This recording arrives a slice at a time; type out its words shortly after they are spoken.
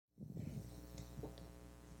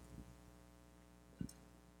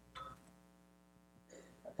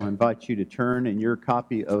I invite you to turn in your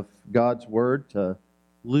copy of God's Word to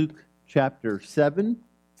Luke chapter 7.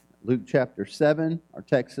 Luke chapter 7, our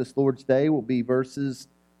text this Lord's Day will be verses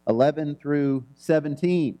 11 through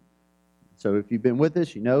 17. So if you've been with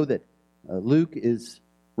us, you know that Luke is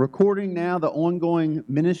recording now the ongoing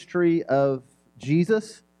ministry of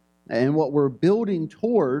Jesus. And what we're building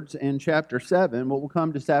towards in chapter 7, what will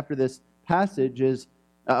come just after this passage, is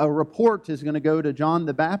a report is going to go to John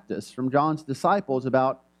the Baptist from John's disciples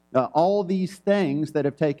about all these things that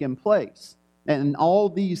have taken place. And all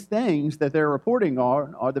these things that they're reporting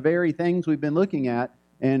are the very things we've been looking at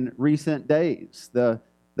in recent days. The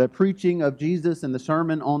preaching of Jesus and the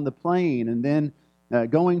Sermon on the Plain, and then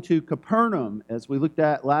going to Capernaum, as we looked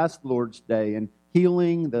at last Lord's Day, and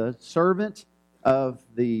healing the servant of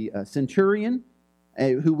the centurion,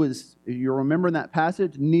 who was, you remember in that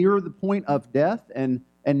passage, near the point of death. And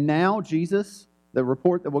now Jesus, the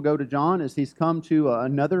report that will go to John, is he's come to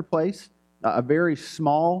another place, a very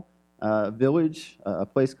small village, a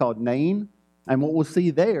place called Nain. And what we'll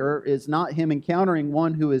see there is not him encountering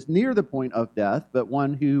one who is near the point of death, but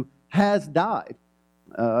one who has died.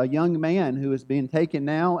 A young man who is being taken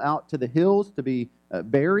now out to the hills to be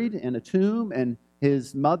buried in a tomb, and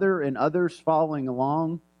his mother and others following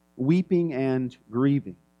along, weeping and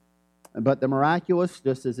grieving. But the miraculous,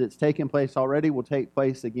 just as it's taken place already, will take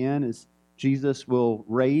place again as Jesus will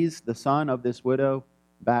raise the son of this widow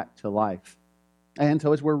back to life. And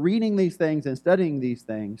so as we're reading these things and studying these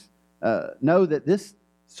things, know that this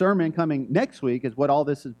sermon coming next week is what all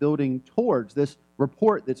this is building towards, this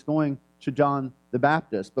report that's going to John the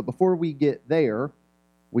Baptist. But before we get there,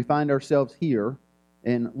 we find ourselves here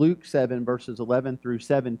in Luke 7, verses 11 through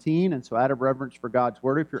 17. And so out of reverence for God's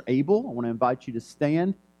Word, if you're able, I want to invite you to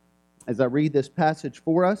stand as I read this passage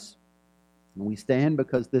for us. And we stand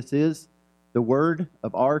because this is the Word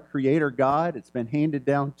of our Creator God. It's been handed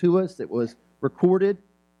down to us. It was recorded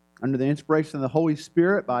under the inspiration of the Holy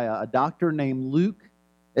Spirit by a doctor named Luke.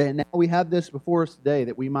 And now we have this before us today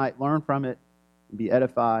that we might learn from it and be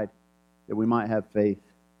edified, that we might have faith.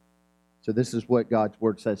 So this is what God's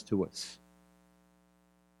Word says to us.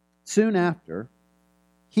 Soon after,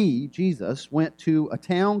 he, Jesus, went to a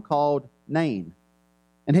town called Nain,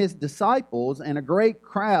 and his disciples and a great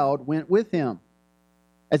crowd went with him.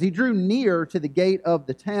 As he drew near to the gate of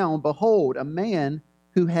the town, behold, a man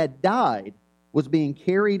who had died was being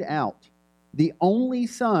carried out, the only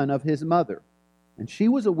son of his mother, and she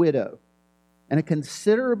was a widow, and a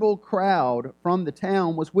considerable crowd from the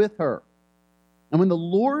town was with her. And when the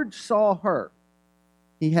Lord saw her,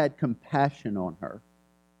 he had compassion on her,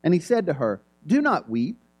 and he said to her, "Do not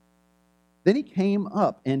weep." Then he came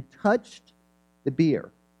up and touched the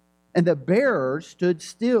bier, and the bearer stood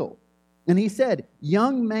still. And he said,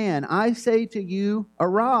 "Young man, I say to you,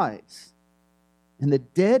 arise." And the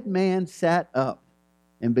dead man sat up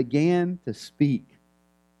and began to speak.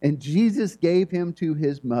 And Jesus gave him to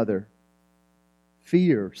his mother.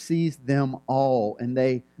 Fear seized them all, and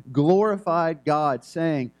they glorified God,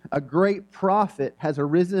 saying, "A great prophet has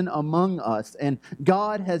arisen among us, and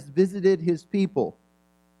God has visited his people."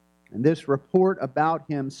 And this report about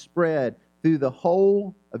him spread through the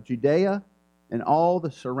whole of Judea and all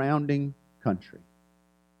the surrounding country.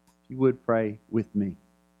 If you would pray with me.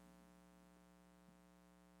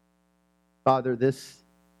 Father, this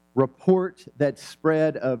report that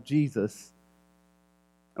spread of Jesus,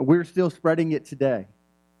 we're still spreading it today.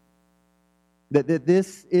 That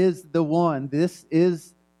this is the one, this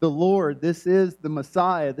is the Lord, this is the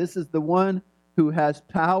Messiah, this is the one who has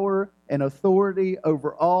power and authority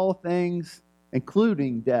over all things,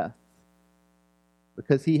 including death,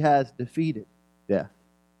 because he has defeated death.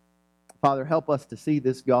 Father, help us to see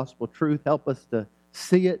this gospel truth. Help us to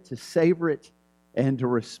see it, to savor it, and to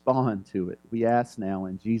respond to it. We ask now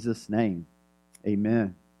in Jesus' name.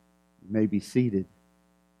 Amen. You may be seated.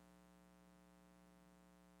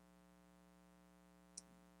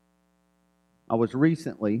 I was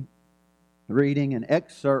recently reading an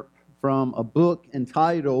excerpt from a book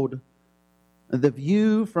entitled "The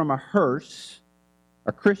View from a Hearse,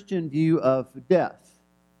 a Christian View of Death."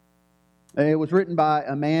 It was written by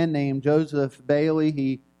a man named Joseph Bailey.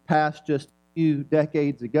 He passed just a few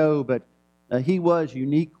decades ago, but he was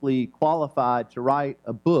uniquely qualified to write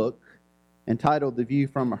a book entitled "The View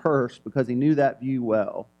from a Hearse" because he knew that view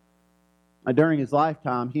well. During his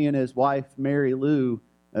lifetime, he and his wife, Mary Lou,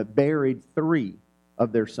 buried 3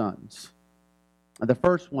 of their sons. The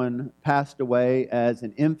first one passed away as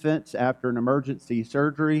an infant after an emergency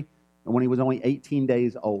surgery when he was only 18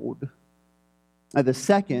 days old. The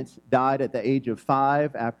second died at the age of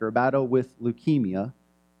 5 after a battle with leukemia.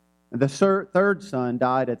 The third son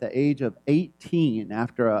died at the age of 18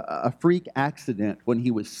 after a freak accident when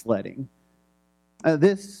he was sledding.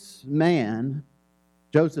 This man,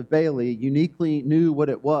 Joseph Bailey, uniquely knew what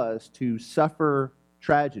it was to suffer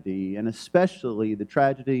tragedy, and especially the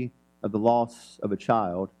tragedy of the loss of a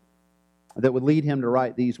child, that would lead him to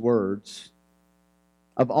write these words: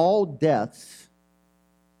 "Of all deaths,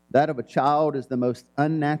 that of a child is the most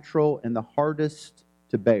unnatural and the hardest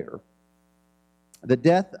to bear. The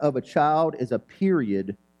death of a child is a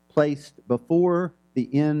period placed before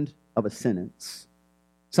the end of a sentence,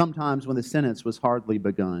 sometimes when the sentence was hardly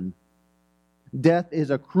begun. Death is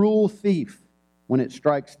a cruel thief when it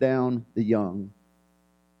strikes down the young.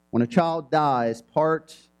 When a child dies,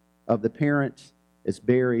 part of the parent is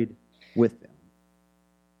buried with them."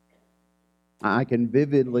 I can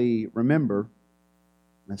vividly remember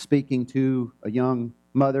speaking to a young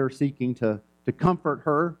mother seeking to comfort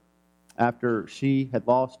her after she had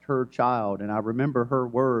lost her child. And I remember her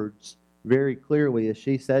words very clearly as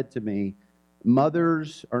she said to me,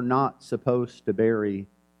 "Mothers are not supposed to bury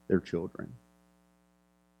their children."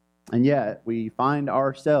 And yet we find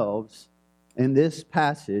ourselves in this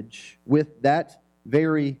passage with that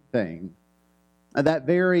very thing, that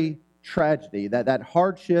very tragedy, that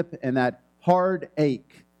hardship and that hard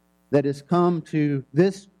ache that has come to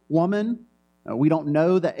this woman. We don't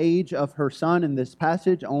know the age of her son in this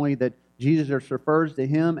passage, only that Jesus refers to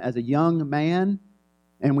him as a young man.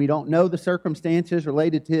 And we don't know the circumstances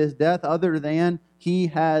related to his death other than he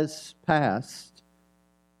has passed.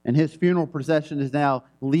 And his funeral procession is now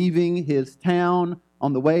leaving his town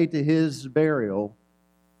on the way to his burial.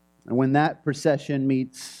 And when that procession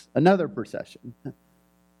meets another procession,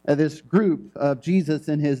 this group of Jesus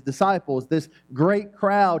and his disciples, this great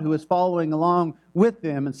crowd who is following along with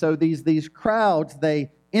them. And so these crowds,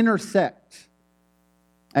 they intersect,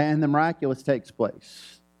 and the miraculous takes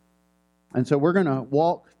place. And so we're going to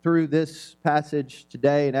walk through this passage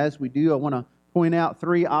today. And as we do, I want to point out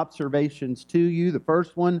 3 observations to you. The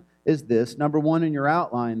first one is this. Number 1 in your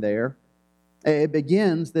outline there. It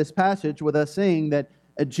begins this passage with us seeing that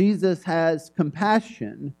Jesus has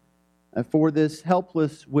compassion for this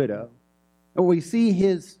helpless widow. We see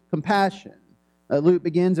his compassion. Luke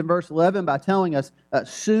begins in verse 11 by telling us,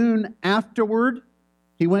 soon afterward,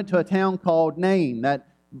 he went to a town called Nain. That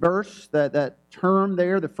verse, that term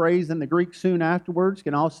there, the phrase in the Greek, soon afterwards,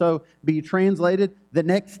 can also be translated the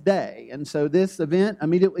next day. And so this event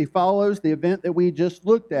immediately follows the event that we just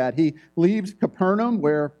looked at. He leaves Capernaum,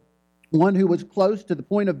 where one who was close to the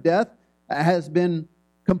point of death has been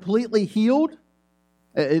completely healed.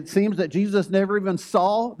 It seems that Jesus never even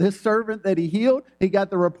saw this servant that he healed. He got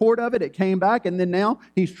the report of it. It came back, and then now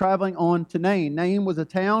he's traveling on to Nain. Nain was a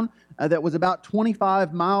town that was about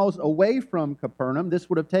 25 miles away from Capernaum. This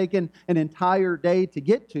would have taken an entire day to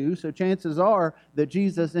get to, so chances are that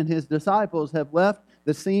Jesus and his disciples have left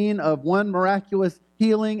the scene of one miraculous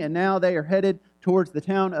healing, and now they are headed towards the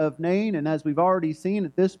town of Nain. And as we've already seen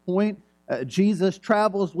at this point, Jesus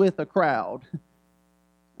travels with a crowd.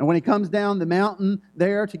 And when he comes down the mountain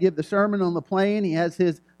there to give the sermon on the plain, he has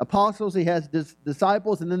his apostles, he has his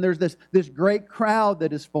disciples, and then there's this great crowd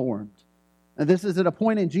that is formed. And this is at a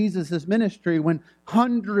point in Jesus' ministry when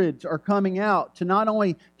hundreds are coming out to not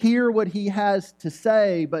only hear what he has to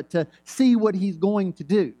say, but to see what he's going to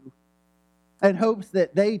do, in hopes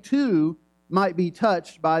that they too might be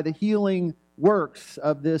touched by the healing works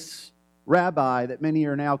of this rabbi that many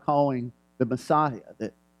are now calling the Messiah,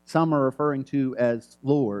 that some are referring to as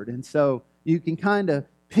Lord. And so you can kind of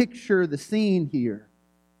picture the scene here.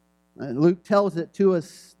 Luke tells it to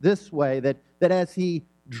us this way, that as he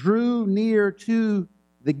drew near to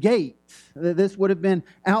the gate, this would have been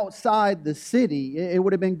outside the city. It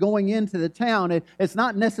would have been going into the town. It's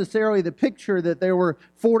not necessarily the picture that there were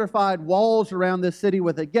fortified walls around this city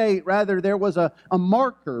with a gate. Rather, there was a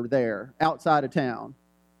marker there outside of town.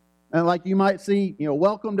 And like you might see,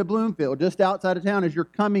 welcome to Bloomfield, just outside of town as you're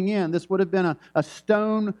coming in. This would have been a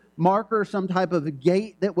stone marker, some type of a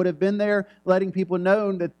gate that would have been there, letting people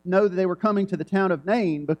know that they were coming to the town of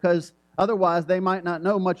Nain, because otherwise they might not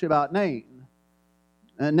know much about Nain.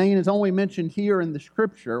 Nain is only mentioned here in the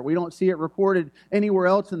Scripture. We don't see it recorded anywhere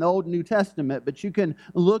else in the Old and New Testament, but you can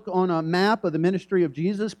look on a map of the ministry of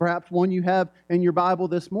Jesus, perhaps one you have in your Bible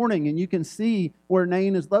this morning, and you can see where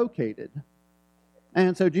Nain is located.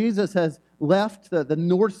 And so Jesus has left the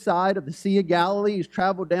north side of the Sea of Galilee. He's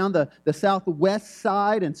traveled down the southwest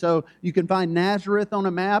side. And so you can find Nazareth on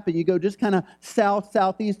a map, and you go just kind of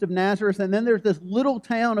southeast of Nazareth. And then there's this little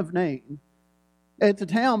town of Nain. It's a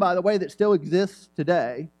town, by the way, that still exists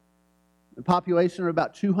today. The population of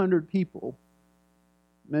about 200 people.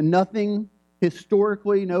 And nothing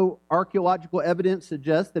historically, no archaeological evidence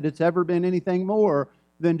suggests that it's ever been anything more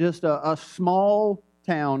than just a small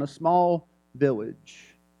town, a small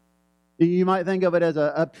village. You might think of it as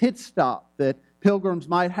a pit stop that pilgrims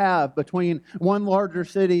might have between one larger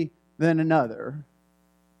city than another.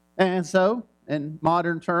 And so, in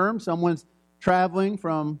modern terms, someone's traveling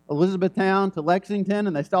from Elizabethtown to Lexington,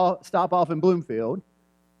 and they stop off in Bloomfield.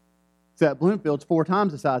 Except Bloomfield's 4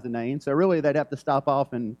 times the size of Nain, so really they'd have to stop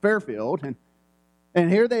off in Fairfield. And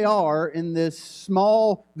here they are in this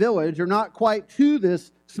small village, or not quite to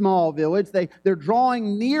this small village. They're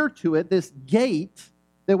drawing near to it, this gate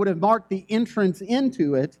that would have marked the entrance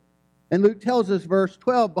into it. And Luke tells us, verse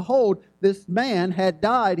 12, behold, this man had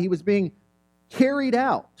died. He was being carried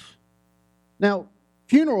out. Now,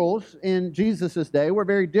 funerals in Jesus' day were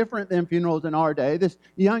very different than funerals in our day. This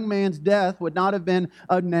young man's death would not have been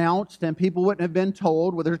announced, and people wouldn't have been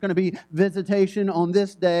told, well, there's going to be visitation on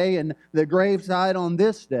this day and the graveside on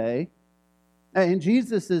this day. In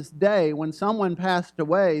Jesus' day, when someone passed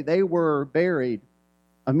away, they were buried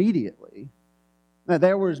immediately. Now,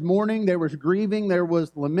 there was mourning, there was grieving, there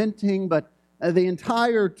was lamenting, but the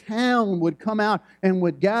entire town would come out and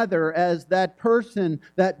would gather as that person,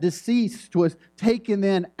 that deceased, was taken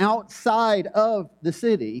then outside of the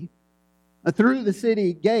city, through the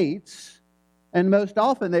city gates, and most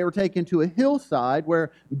often they were taken to a hillside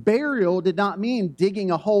where burial did not mean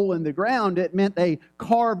digging a hole in the ground. It meant they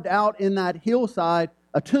carved out in that hillside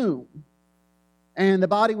a tomb. And the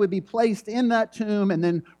body would be placed in that tomb, and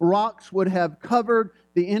then rocks would have covered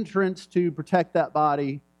the entrance to protect that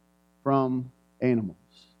body from animals.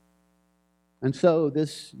 And so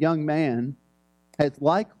this young man has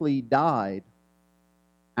likely died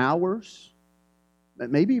hours,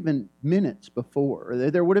 maybe even minutes before.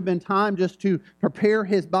 There would have been time just to prepare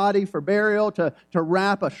his body for burial, to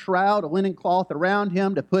wrap a shroud, a linen cloth around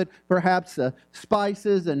him, to put perhaps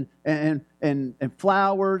spices and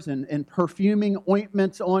flowers and perfuming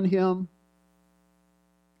ointments on him.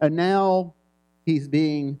 And now he's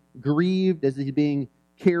being grieved as he's being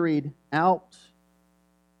carried out.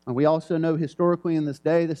 And we also know historically in this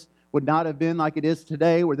day, this would not have been like it is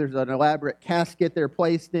today, where there's an elaborate casket they're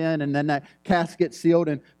placed in, and then that casket sealed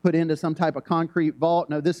and put into some type of concrete vault.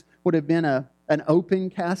 No, this would have been an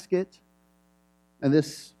open casket. And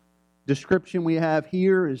this description we have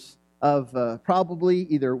here is of probably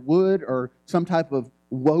either wood or some type of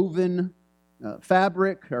woven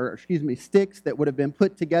fabric, or sticks that would have been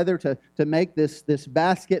put together to make this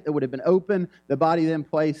basket that would have been open. The body then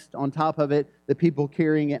placed on top of it, the people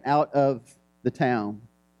carrying it out of the town.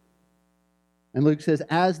 And Luke says,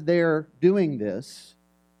 as they're doing this,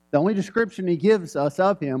 the only description he gives us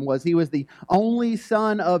of him was he was the only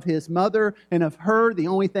son of his mother, and of her, the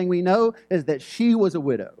only thing we know is that she was a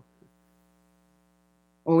widow.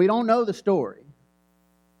 Well, we don't know the story.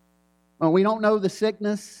 Well, we don't know the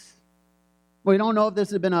sickness. We don't know if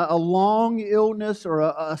this had been a long illness or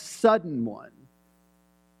a sudden one.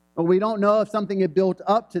 We don't know if something had built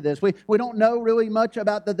up to this. We don't know really much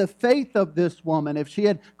about the faith of this woman, if she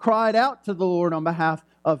had cried out to the Lord on behalf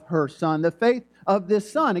of her son. The faith of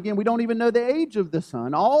this son. Again, we don't even know the age of the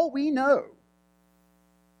son. All we know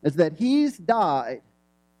is that he's died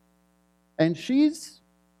and she's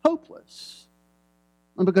hopeless.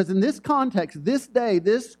 And because in this context, this day,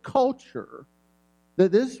 this culture,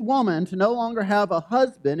 that this woman to no longer have a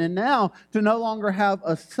husband and now to no longer have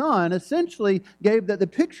a son essentially gave the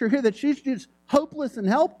picture here that she's just hopeless and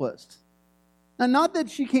helpless. And not that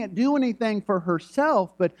she can't do anything for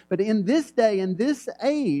herself, but in this day, in this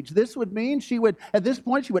age, this would mean she would, at this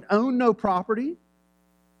point, she would own no property.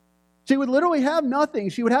 She would literally have nothing.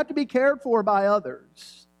 She would have to be cared for by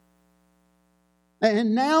others.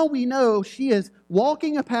 And now we know she is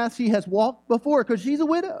walking a path she has walked before because she's a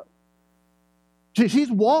widow.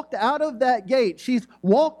 She's walked out of that gate. She's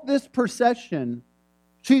walked this procession.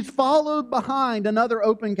 She's followed behind another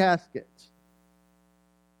open casket.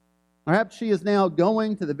 Perhaps she is now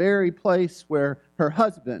going to the very place where her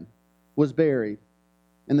husband was buried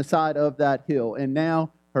in the side of that hill. And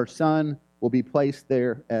now her son will be placed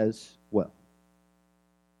there as well.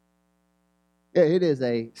 It is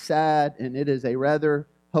a sad and it is a rather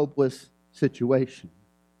hopeless situation.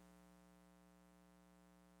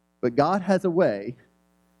 But God has a way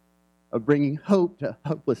of bringing hope to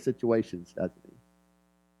hopeless situations, doesn't He?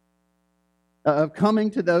 Of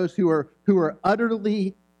coming to those who are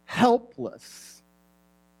utterly helpless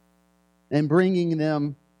and bringing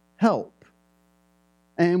them help.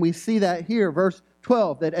 And we see that here, verse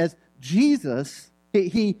 12, that as Jesus,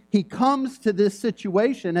 he comes to this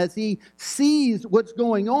situation, as he sees what's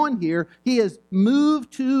going on here, he is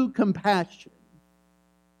moved to compassion.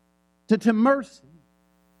 to mercy.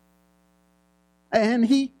 And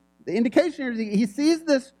the indication here is he sees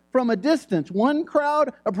this from a distance, one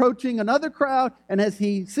crowd approaching another crowd, and as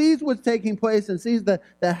he sees what's taking place and sees the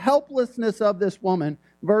helplessness of this woman,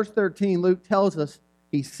 verse 13, Luke tells us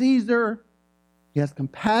he sees her, he has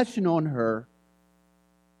compassion on her,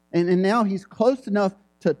 and now he's close enough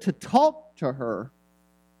to talk to her.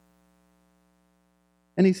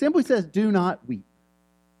 And he simply says, "Do not weep."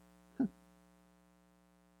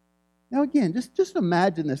 Now again, just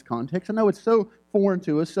imagine this context. I know it's so foreign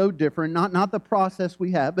to us, so different, not the process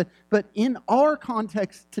we have, but in our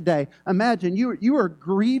context today, imagine you are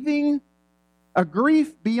grieving a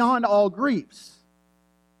grief beyond all griefs.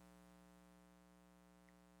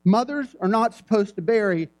 Mothers are not supposed to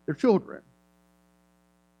bury their children.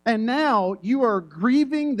 And now you are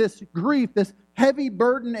grieving this grief, this heavy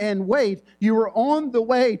burden and weight. You are on the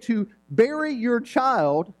way to bury your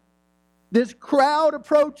child. This crowd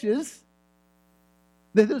approaches.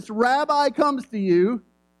 This rabbi comes to you.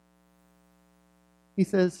 He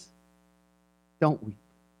says, "Don't weep."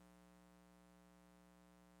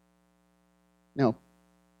 Now,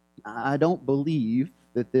 I don't believe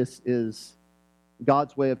that this is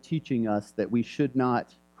God's way of teaching us that we should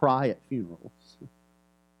not cry at funerals.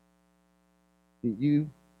 The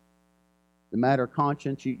matter of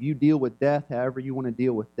conscience, you deal with death however you want to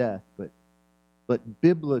deal with death. But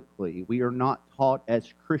biblically, we are not taught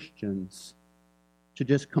as Christians to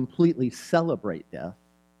just completely celebrate death.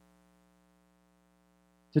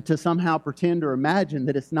 To somehow pretend or imagine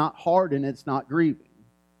that it's not hard and it's not grieving.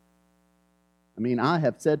 I mean, I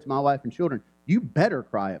have said to my wife and children, "You better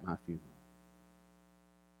cry at my funeral."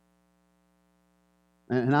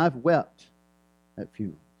 And I've wept at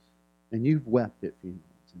funerals. And you've wept at funerals.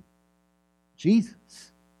 And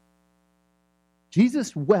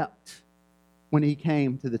Jesus wept when he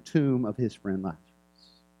came to the tomb of his friend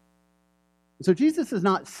Lazarus. So Jesus is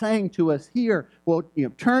not saying to us here, well,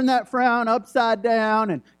 turn that frown upside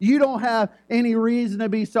down and you don't have any reason to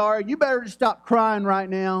be sorry. You better just stop crying right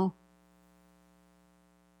now.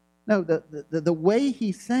 No, the way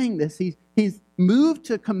he's saying this, he's moved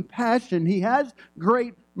to compassion. He has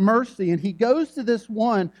great mercy, and he goes to this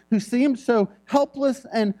one who seems so helpless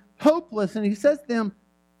and hopeless, and he says to them,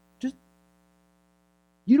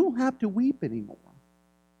 you don't have to weep anymore.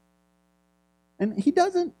 And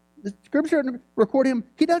the scripture doesn't record him,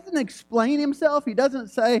 he doesn't explain himself. He doesn't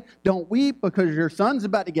say, "Don't weep because your son's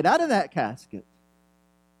about to get out of that casket."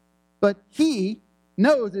 But he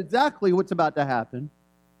knows exactly what's about to happen.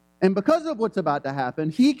 And because of what's about to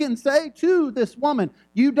happen, he can say to this woman,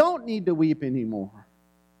 "You don't need to weep anymore.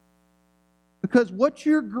 Because what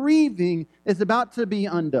you're grieving is about to be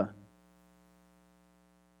undone."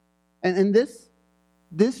 And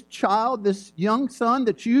this child, this young son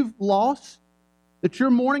that you've lost, that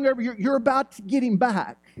you're mourning over, you're about to get him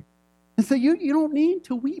back. And so you don't need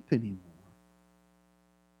to weep anymore.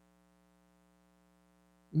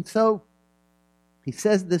 And so he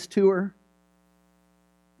says this to her.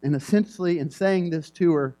 And essentially, in saying this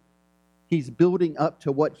to her, he's building up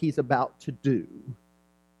to what he's about to do.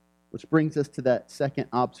 Which brings us to that second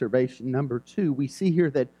observation. Number 2, we see here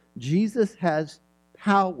that Jesus has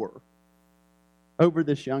power over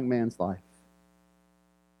this young man's life.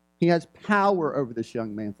 He has power over this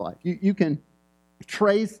young man's life. You can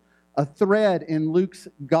trace a thread in Luke's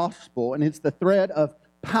gospel, and it's the thread of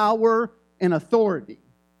power and authority.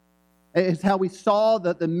 It's how we saw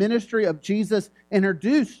the ministry of Jesus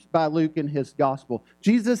introduced by Luke in his gospel.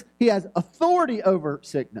 Jesus, he has authority over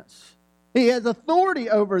sickness. He has authority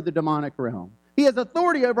over the demonic realm. He has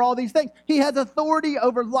authority over all these things. He has authority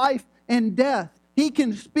over life and death. He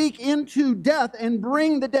can speak into death and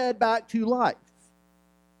bring the dead back to life.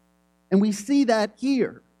 And we see that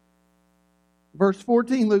here. Verse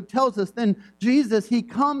 14, Luke tells us, then Jesus, he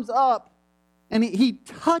comes up and he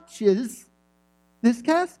touches this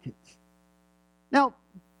casket. Now,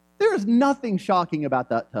 there is nothing shocking about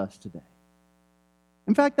that to us today.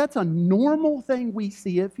 In fact, that's a normal thing we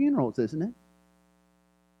see at funerals, isn't it?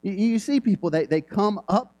 You see people, they come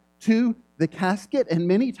up to the casket, and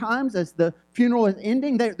many times as the funeral is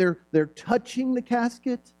ending, they're touching the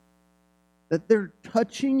casket, that they're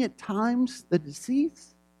touching at times the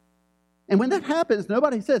deceased. And when that happens,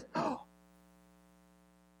 nobody says, "Oh."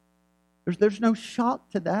 There's no shock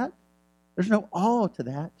to that. There's no awe to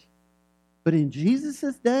that. But in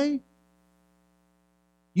Jesus' day,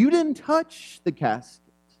 you didn't touch the casket.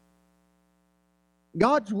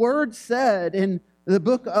 God's word said in the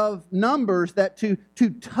book of Numbers that to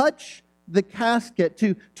touch the casket,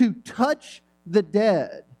 to touch the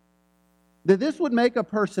dead, that this would make a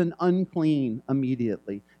person unclean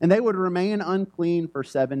immediately, and they would remain unclean for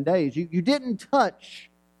 7 days. You didn't touch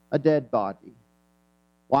a dead body.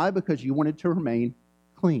 Why? Because you wanted to remain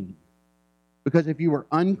clean. Because if you were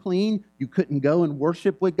unclean, you couldn't go and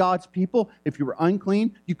worship with God's people. If you were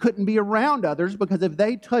unclean, you couldn't be around others, because if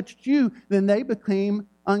they touched you, then they became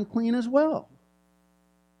unclean as well.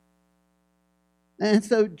 And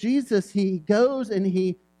so Jesus, he goes and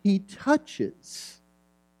he touches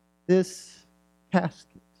this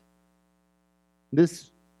casket,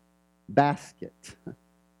 this basket.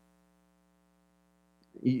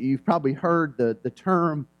 You've probably heard the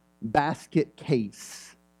term basket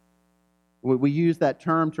case. We use that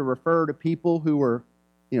term to refer to people who are,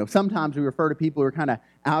 sometimes we refer to people who are kind of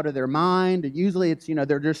out of their mind. Usually it's,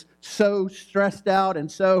 they're just so stressed out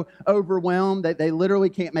and so overwhelmed that they literally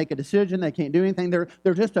can't make a decision. They can't do anything.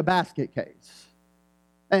 They're just a basket case.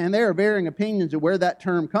 And there are varying opinions of where that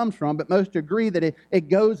term comes from, but most agree that it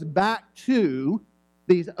goes back to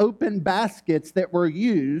these open baskets that were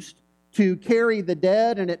used to carry the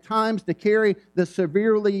dead, and at times to carry the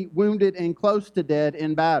severely wounded and close to dead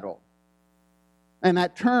in battle. And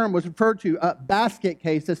that term was referred to, a basket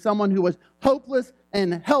case, as someone who was hopeless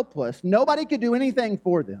and helpless. Nobody could do anything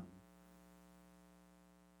for them.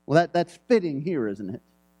 Well, that's fitting here, isn't it?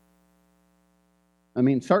 I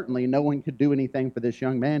mean, certainly no one could do anything for this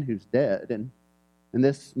young man who's dead. And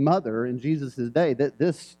this mother in Jesus' day,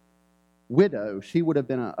 this widow, she would have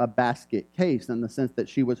been a basket case in the sense that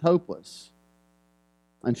she was hopeless.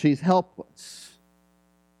 And she's helpless.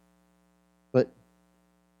 But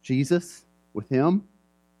Jesus, with him,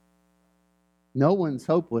 no one's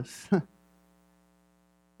hopeless.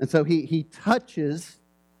 And so he touches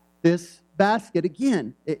this basket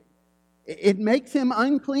again. It makes him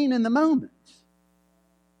unclean in the moment.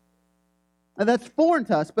 Now, that's foreign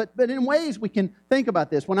to us, but in ways we can think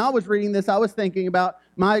about this. When I was reading this, I was thinking about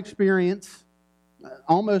my experience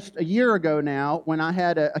almost a year ago now when I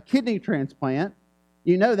had a kidney transplant.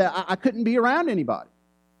 You know that I couldn't be around anybody.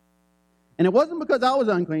 And it wasn't because I was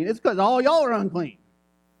unclean. It's because all y'all are unclean.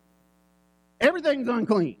 Everything's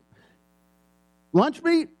unclean. Lunch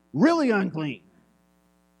meat, really unclean.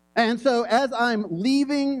 And so as I'm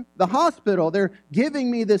leaving the hospital, they're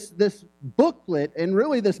giving me this booklet and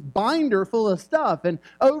really this binder full of stuff. And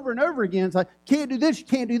over again, it's like, can't do this,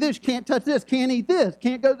 can't do this, can't touch this, can't eat this,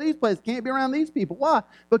 can't go to these places, can't be around these people. Why?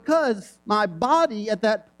 Because my body at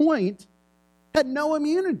that point had no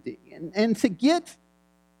immunity. And to get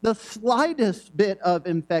the slightest bit of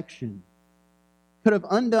infection could have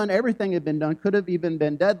undone everything that had been done, could have even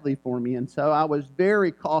been deadly for me. And so I was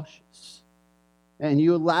very cautious. And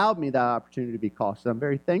you allowed me that opportunity to be cautious. I'm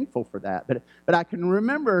very thankful for that. But I can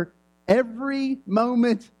remember every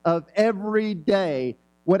moment of every day,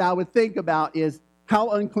 what I would think about is,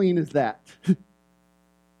 how unclean is that?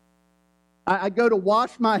 I go to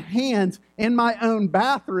wash my hands in my own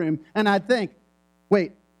bathroom, and I'd think,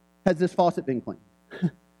 wait, has this faucet been cleaned?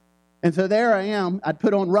 And so there I am. I'd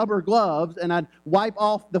put on rubber gloves, and I'd wipe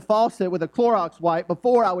off the faucet with a Clorox wipe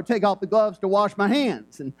before I would take off the gloves to wash my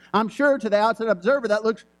hands. And I'm sure to the outside observer that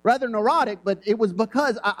looks rather neurotic, but it was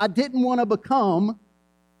because I didn't want to become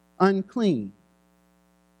unclean.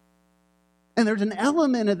 And there's an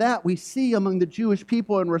element of that we see among the Jewish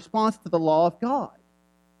people in response to the law of God.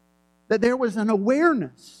 That there was an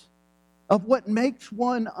awareness of what makes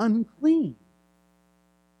one unclean.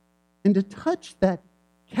 And to touch that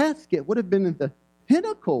casket would have been at the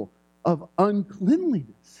pinnacle of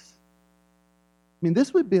uncleanliness. I mean,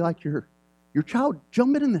 this would be like your child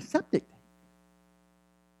jumping in the septic tank.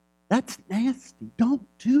 That's nasty. Don't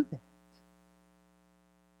do that.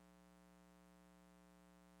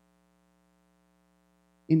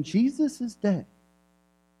 In Jesus' day,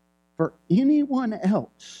 for anyone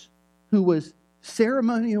else who was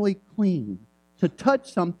ceremonially clean to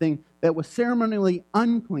touch something that was ceremonially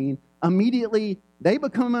unclean, immediately they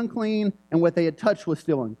become unclean, and what they had touched was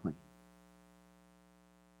still unclean.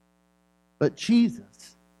 But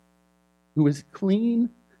Jesus, who is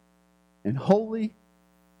clean and holy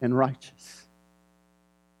and righteous,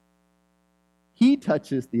 he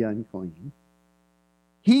touches the unclean.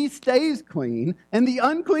 He stays clean, and the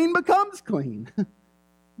unclean becomes clean.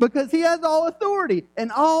 Because he has all authority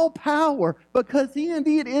and all power, because he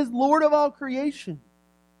indeed is Lord of all creation.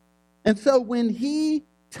 And so when he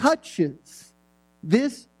touches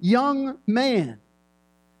this young man,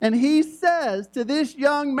 and he says to this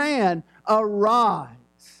young man, arise,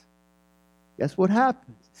 guess what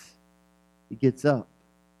happens? He gets up.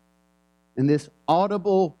 And this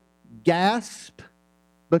audible gasp,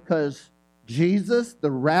 because Jesus,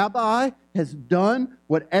 the rabbi, has done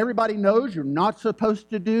what everybody knows you're not supposed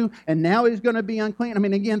to do, and now he's going to be unclean. I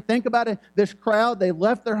mean, again, think about it. This crowd, they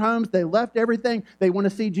left their homes, they left everything. They want to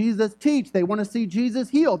see Jesus teach. They want to see Jesus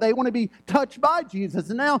heal. They want to be touched by Jesus.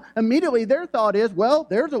 And now, immediately, their thought is, well,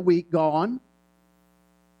 there's a week gone.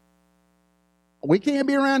 We can't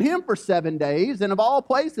be around him for 7 days, and of all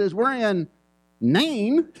places, we're in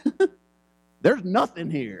Nain. There's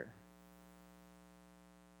nothing here.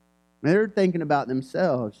 They're thinking about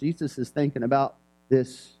themselves. Jesus is thinking about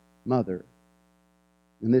this mother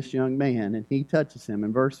and this young man, and he touches him.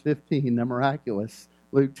 In verse 15, the miraculous,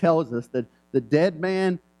 Luke tells us that the dead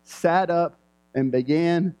man sat up and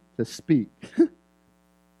began to speak.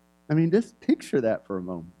 I mean, just picture that for a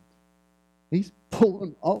moment. He's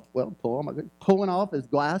pulling off his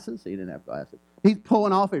glasses. He didn't have glasses. He's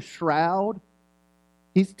pulling off his shroud.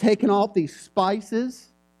 He's taking off these spices.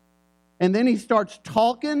 And then he starts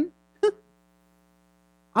talking.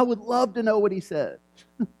 I would love to know what he said.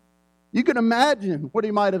 You can imagine what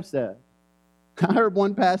he might have said. I heard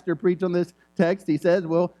one pastor preach on this text. He says,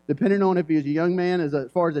 well, depending on if he was a young man, as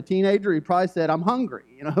far as a teenager, he probably said, I'm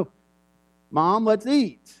hungry. Mom, let's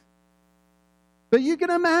eat. But you can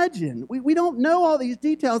imagine. We don't know all these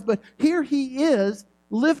details, but here he is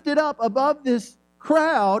lifted up above this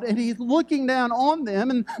crowd, and he's looking down on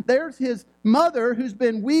them, and there's his mother who's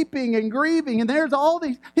been weeping and grieving, and there's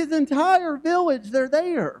his entire village, they're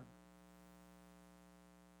there.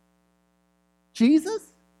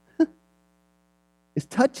 Jesus is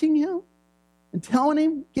touching him and telling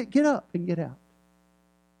him, get up and get out.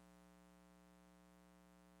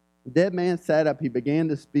 The dead man sat up, he began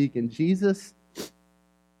to speak, and Jesus,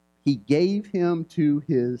 he gave him to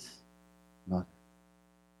his mother.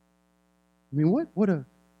 I mean, what a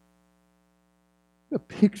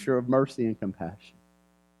picture of mercy and compassion.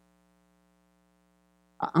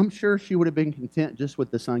 I'm sure she would have been content just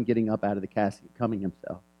with the son getting up out of the casket, coming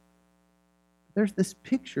himself. There's this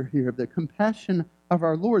picture here of the compassion of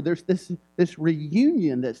our Lord. There's this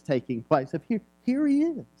reunion that's taking place. Of here he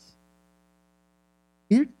is.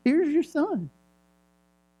 Here's your son.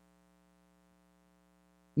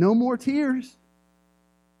 No more tears.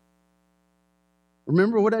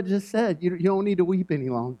 Remember what I just said. You don't need to weep any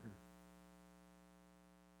longer.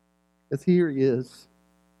 Because here he is.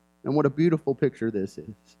 And what a beautiful picture this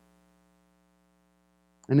is.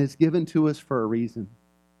 And it's given to us for a reason.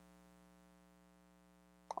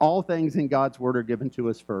 All things in God's Word are given to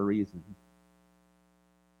us for a reason.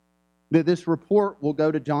 This report will go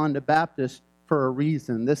to John the Baptist for a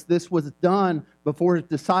reason. This was done before his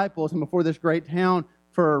disciples and before this great town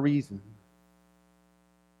for a reason.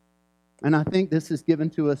 And I think this is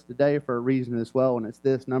given to us today for a reason as well, and it's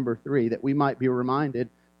this, number 3, that we might be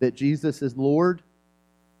reminded that Jesus is Lord,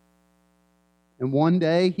 and one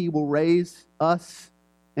day he will raise us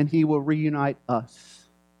and he will reunite us.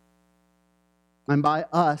 And by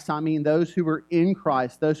us, I mean those who are in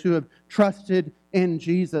Christ, those who have trusted in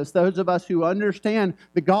Jesus, those of us who understand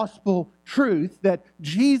the gospel truth that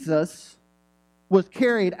Jesus was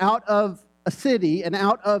carried out of a city and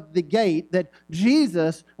out of the gate, that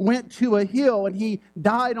Jesus went to a hill and he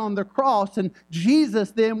died on the cross, and Jesus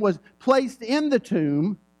then was placed in the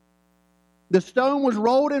tomb. The stone was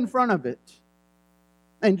rolled in front of it.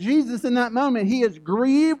 And Jesus in that moment, he is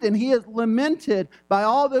grieved and he is lamented by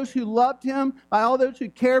all those who loved him, by all those who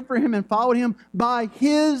cared for him and followed him, by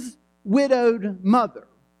his widowed mother.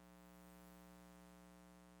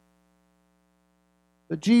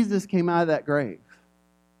 But Jesus came out of that grave.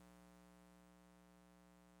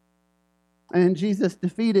 And Jesus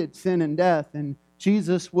defeated sin and death, and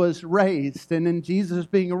Jesus was raised. And in Jesus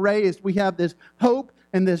being raised, we have this hope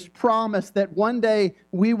and this promise that one day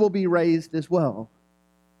we will be raised as well.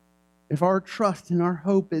 If our trust and our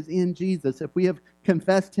hope is in Jesus, if we have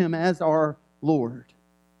confessed him as our Lord,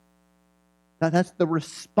 that's the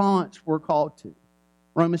response we're called to.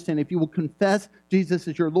 Romans 10, if you will confess Jesus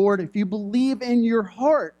as your Lord, if you believe in your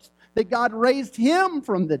heart that God raised him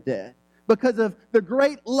from the dead, because of the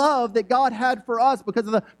great love that God had for us, because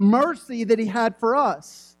of the mercy that he had for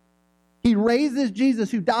us, he raises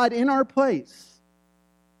Jesus who died in our place.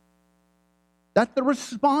 That's the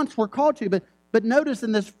response we're called to. But notice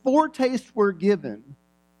in this foretaste we're given,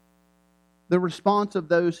 the response of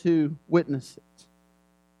those who witness it.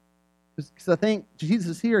 Because I think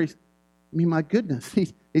Jesus here, my goodness,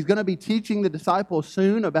 he's going to be teaching the disciples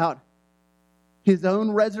soon about his own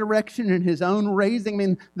resurrection and his own raising. I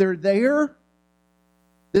mean, they're there.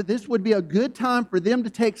 That this would be a good time for them to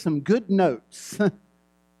take some good notes.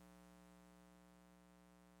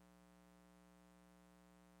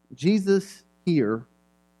 Jesus here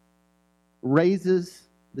raises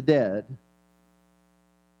the dead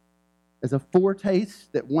as a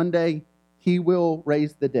foretaste that one day he will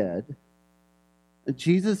raise the dead.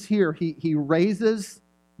 Jesus here, he raises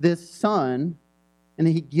this son and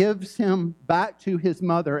he gives him back to his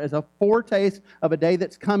mother as a foretaste of a day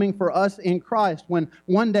that's coming for us in Christ, when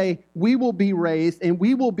one day we will be raised and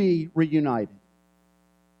we will be reunited.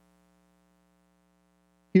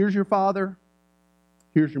 Here's your father,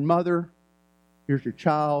 here's your mother, here's your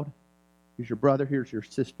child, here's your brother, here's your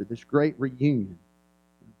sister. This great reunion.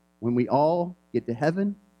 When we all get to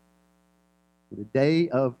heaven, with a day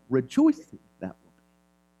of rejoicing that will be.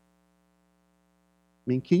 I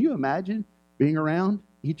mean, can you imagine being around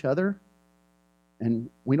each other and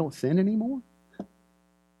we don't sin anymore?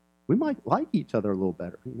 We might like each other a little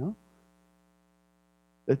better,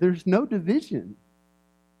 That there's no division.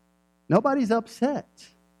 Nobody's upset.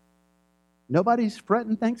 Nobody's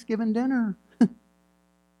fretting Thanksgiving dinner.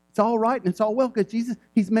 It's all right and it's all well because Jesus,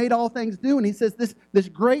 he's made all things new. And he says this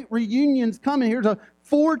great reunion's coming. Here's a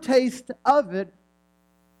foretaste of it.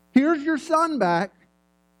 Here's your son back.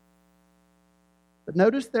 But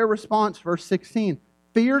notice their response, verse 16.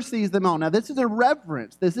 Fear seized them all. Now, this is a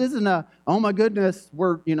reverence. This isn't a, oh my goodness,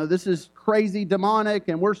 this is crazy demonic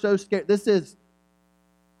and we're so scared. This is,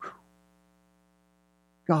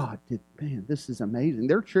 this is amazing.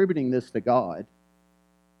 They're attributing this to God.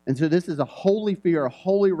 And so this is a holy fear, a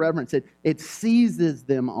holy reverence. It seizes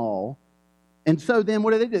them all. And so then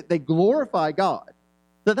what do? They glorify God.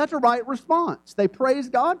 So that's a right response. They praise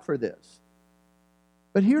God for this.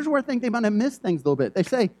 But here's where I think they might have missed things a little bit. They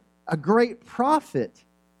say, a great prophet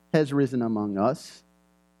has risen among us,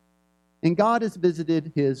 and God has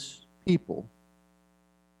visited his people.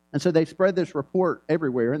 And so they spread this report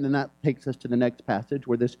everywhere, and then that takes us to the next passage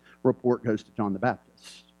where this report goes to John the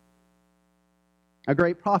Baptist. A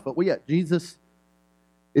great prophet. Well, yeah, Jesus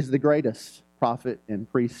is the greatest prophet and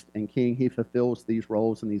priest and king. He fulfills these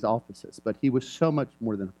roles and these offices, but he was so much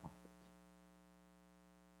more than a prophet.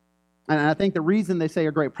 And I think the reason they say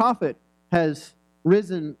a great prophet has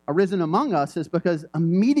risen among us is because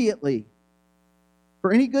immediately,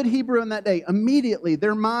 for any good Hebrew in that day, immediately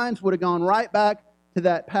their minds would have gone right back to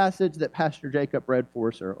that passage that Pastor Jacob read for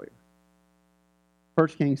us earlier. 1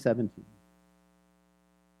 Kings 17.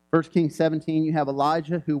 1 Kings 17, you have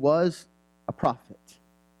Elijah, who was a prophet.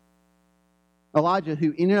 Elijah,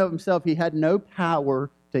 who in and of himself, he had no power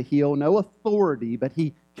to heal, no authority, but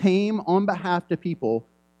he came on behalf of people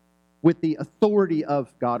with the authority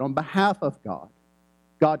of God, on behalf of God.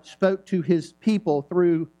 God spoke to his people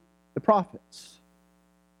through the prophets.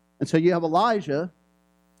 And so you have Elijah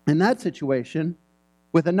in that situation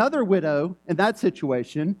with another widow in that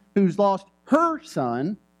situation who's lost her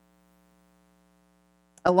son.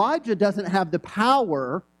 Elijah doesn't have the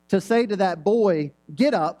power to say to that boy,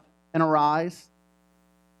 get up and arise.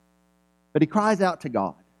 But he cries out to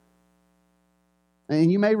God.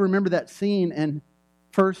 And you may remember that scene in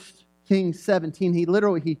 1 Kings 17. He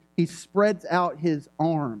literally, he spreads out his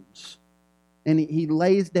arms. And he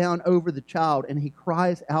lays down over the child and he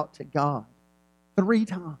cries out to God 3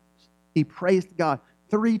 times. He prays to God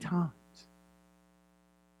 3 times.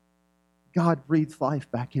 God breathes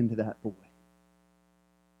life back into that boy.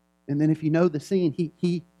 And then if you know the scene,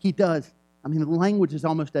 he does. I mean, the language is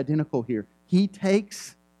almost identical here. He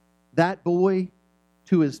takes that boy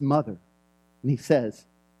to his mother and he says,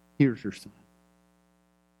 here's your son.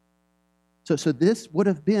 So this would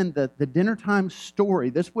have been the dinner time story.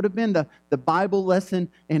 This would have been the Bible lesson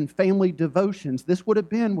and family devotions. This would have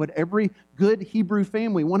been what every good Hebrew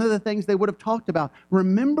family, one of the things they would have talked about.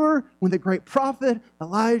 Remember when the great prophet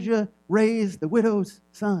Elijah raised the widow's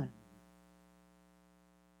son.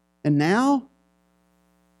 And now,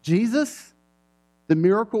 Jesus, the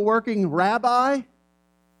miracle-working rabbi,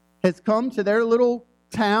 has come to their little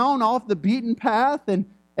town off the beaten path, and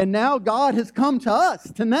now God has come to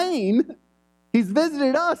us, to Nain. He's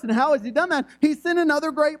visited us, and how has he done that? He sent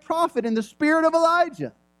another great prophet in the spirit of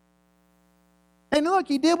Elijah. And look,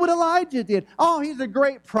 he did what Elijah did. Oh, he's a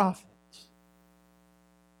great prophet.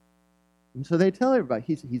 And so they tell everybody,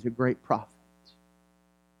 he's a great prophet.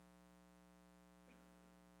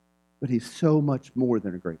 But he's so much more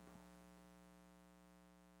than a great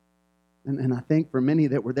prophet. And I think for many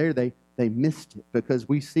that were there, they missed it, because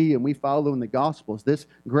we see and we follow in the Gospels this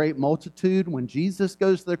great multitude. When Jesus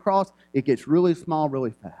goes to the cross, it gets really small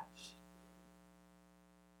really fast.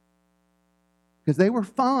 Because they were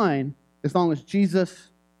fine as long as Jesus,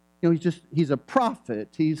 he's a prophet,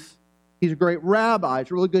 he's a great rabbi,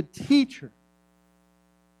 he's a really good teacher.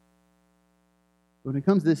 When it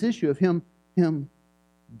comes to this issue of him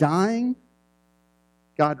dying,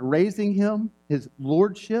 God raising him, his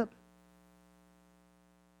lordship,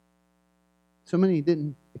 so many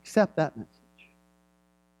didn't accept that message.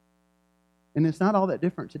 And it's not all that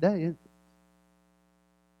different today, is it?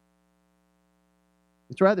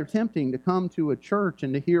 It's rather tempting to come to a church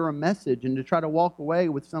and to hear a message and to try to walk away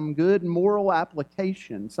with some good moral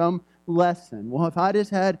application, some lesson. Well, if I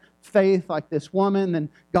just had faith like this woman, then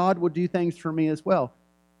God would do things for me as well.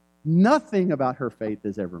 Nothing about her faith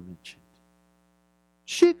is ever mentioned.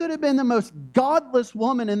 She could have been the most godless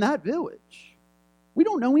woman in that village. We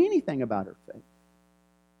don't know anything about her faith.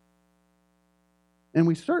 And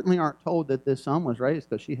we certainly aren't told that this son was raised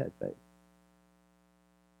because she had faith.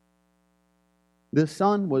 This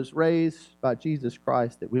son was raised by Jesus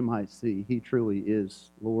Christ that we might see He truly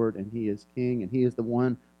is Lord and He is King and He is the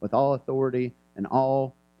one with all authority and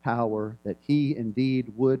all power, that He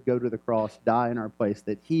indeed would go to the cross, die in our place,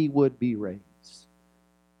 that He would be raised,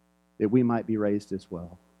 that we might be raised as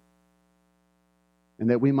well. And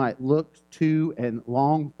that we might look to and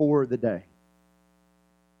long for the day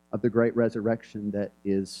of the great resurrection that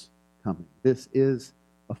is coming. This is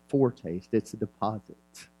a foretaste. It's a deposit.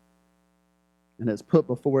 And it's put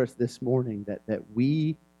before us this morning that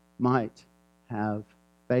we might have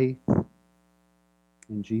faith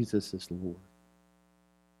in Jesus as Lord.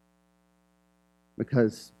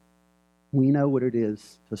 Because we know what it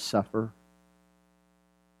is to suffer.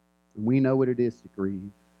 And we know what it is to grieve.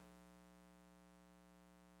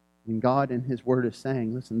 And God in His Word is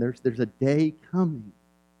saying, listen, there's a day coming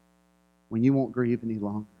when you won't grieve any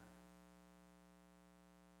longer.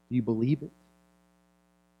 Do you believe it?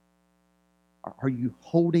 Are you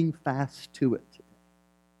holding fast to it today?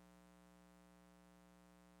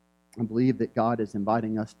 I believe that God is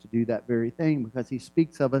inviting us to do that very thing because He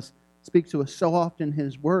speaks to us so often in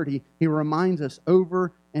His Word. He reminds us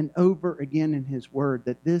over and over again in His Word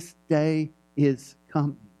that this day is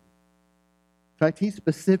coming. In fact, He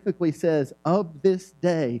specifically says of this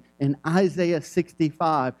day in Isaiah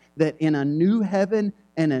 65 that in a new heaven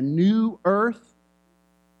and a new earth,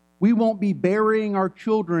 we won't be burying our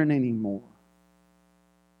children anymore.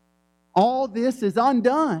 All this is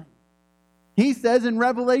undone. He says in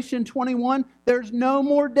Revelation 21, there's no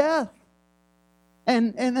more death.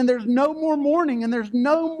 And there's no more mourning, and there's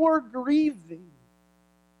no more grieving.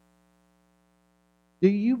 Do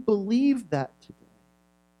you believe that today?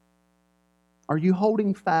 Are you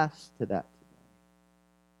holding fast to that today?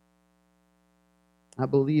 I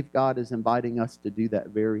believe God is inviting us to do that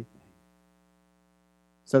very thing.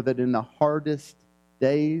 So that in the hardest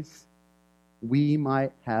days, we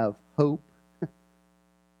might have hope,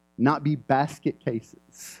 not be basket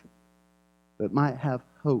cases, but might have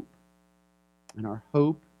hope. And our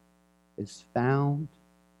hope is found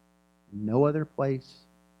in no other place,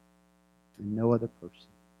 in no other person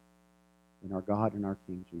than our God and our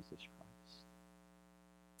King, Jesus Christ.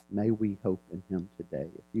 May we hope in Him today.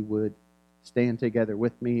 If you would stand together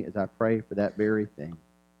with me as I pray for that very thing.